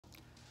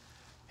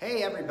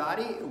Hey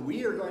everybody,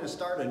 we are going to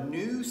start a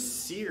new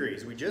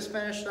series. We just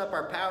finished up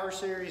our power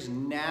series.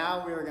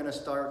 Now we are going to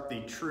start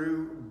the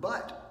True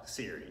Butt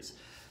series.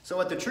 So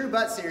with the True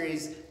Butt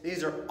series,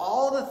 these are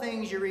all the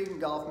things you read in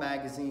golf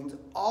magazines,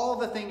 all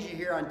the things you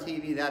hear on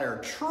TV that are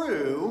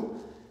true,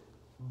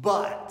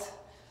 but.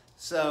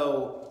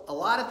 So a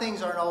lot of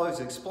things aren't always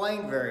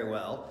explained very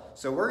well.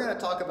 So we're going to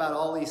talk about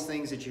all these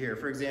things that you hear.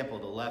 For example,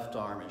 the left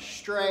arm is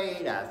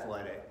straight,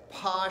 athletic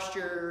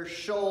posture,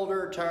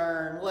 shoulder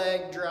turn,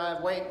 leg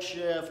drive, weight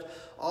shift,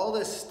 all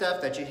this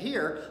stuff that you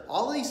hear.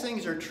 All these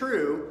things are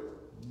true,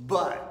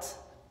 but,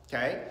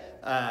 okay?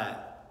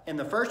 And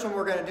the first one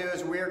we're going to do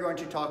is we are going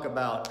to talk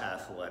about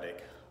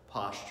athletic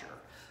posture.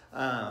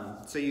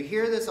 So you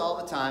hear this all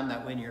the time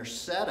that when you're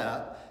set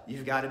up,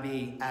 you've got to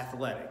be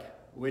athletic,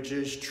 which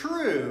is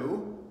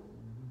true,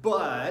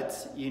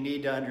 but you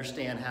need to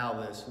understand how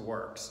this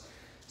works.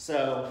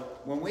 So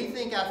when we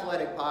think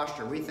athletic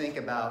posture, we think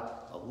about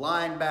a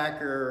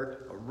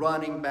linebacker, a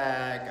running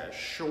back, a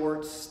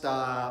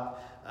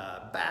shortstop,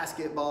 a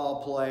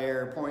basketball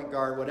player, point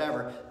guard,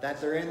 whatever,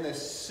 that they're in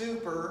this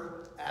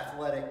super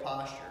athletic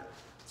posture.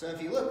 So if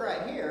you look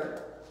right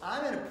here,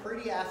 I'm in a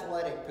pretty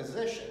athletic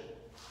position.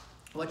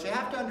 What you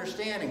have to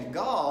understand in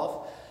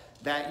golf,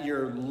 that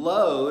your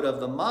load of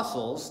the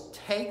muscles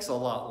takes a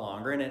lot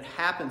longer and it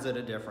happens at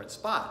a different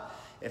spot.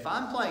 If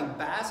I'm playing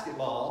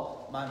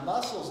basketball, my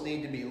muscles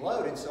need to be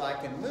loaded so I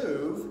can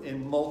move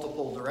in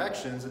multiple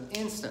directions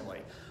instantly.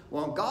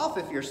 Well, in golf,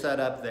 if you're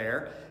set up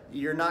there,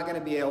 you're not going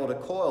to be able to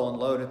coil and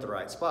load at the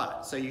right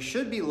spot. So you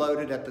should be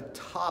loaded at the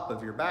top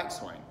of your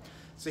backswing.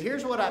 So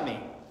here's what I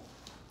mean.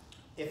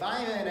 If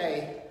I'm in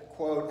a,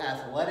 quote,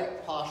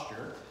 athletic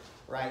posture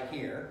right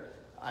here,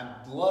 I'm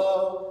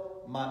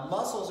low, my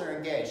muscles are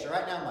engaged. So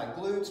right now my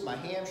glutes, my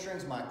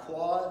hamstrings, my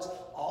quads,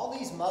 all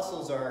these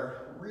muscles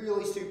are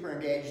really super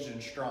engaged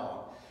and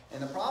strong.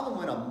 And the problem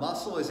when a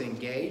muscle is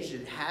engaged,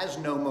 it has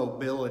no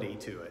mobility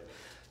to it.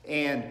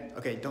 And,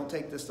 okay, don't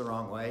take this the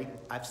wrong way.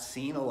 I've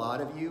seen a lot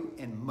of you,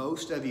 and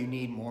most of you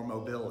need more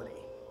mobility,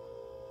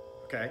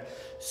 okay?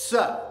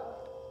 So,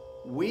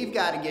 we've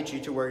got to get you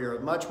to where you're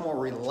much more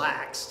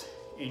relaxed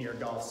in your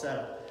golf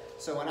setup.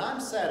 So when I'm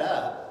set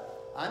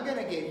up, I'm going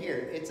to get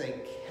here. It's a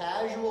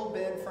casual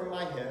bend from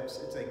my hips.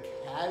 It's a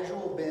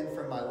casual bend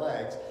from my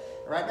legs.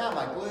 Right now,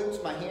 my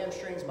glutes, my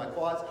hamstrings, my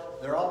quads,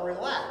 they're all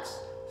relaxed.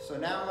 So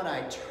now when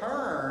I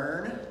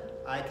turn,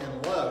 I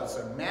can load.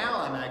 So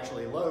now I'm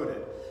actually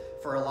loaded.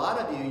 For a lot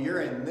of you,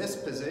 you're in this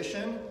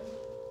position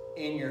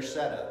in your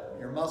setup.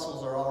 Your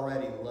muscles are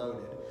already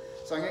loaded.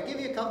 So I'm going to give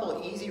you a couple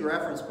of easy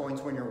reference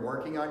points when you're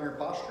working on your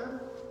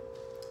posture.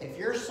 If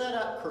you're set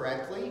up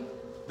correctly,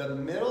 the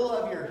middle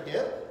of your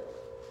hip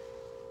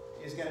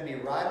is going to be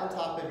right on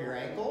top of your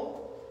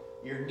ankle.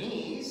 Your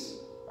knees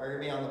are going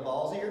to be on the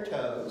balls of your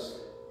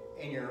toes,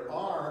 and your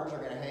arms are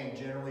going to hang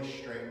generally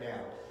straight down.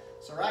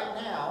 So right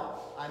now,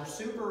 I'm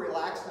super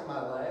relaxed in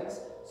my legs.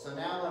 So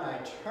now when I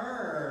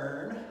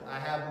turn, I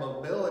have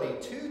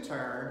mobility to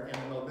turn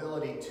and the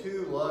mobility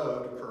to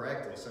load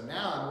correctly. So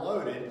now I'm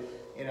loaded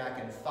and I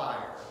can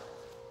fire.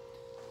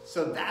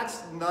 So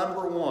that's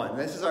number one.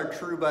 This is our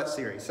True Butt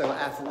series. So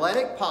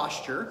athletic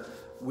posture.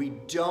 We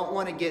don't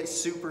want to get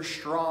super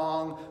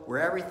strong where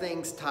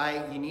everything's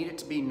tight. You need it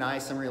to be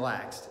nice and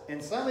relaxed.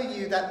 And some of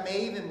you, that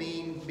may even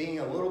mean being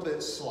a little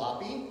bit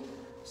sloppy.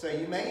 So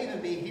you may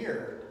even be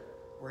here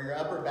where your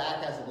upper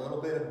back has a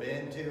little bit of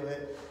bend to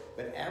it,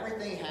 but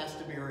everything has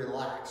to be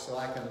relaxed so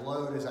I can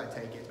load as I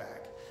take it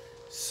back.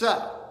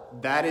 So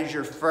that is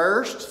your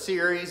first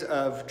series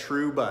of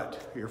True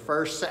Butt, your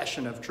first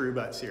session of True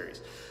Butt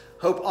series.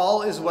 Hope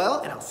all is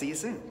well, and I'll see you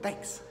soon.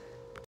 Thanks.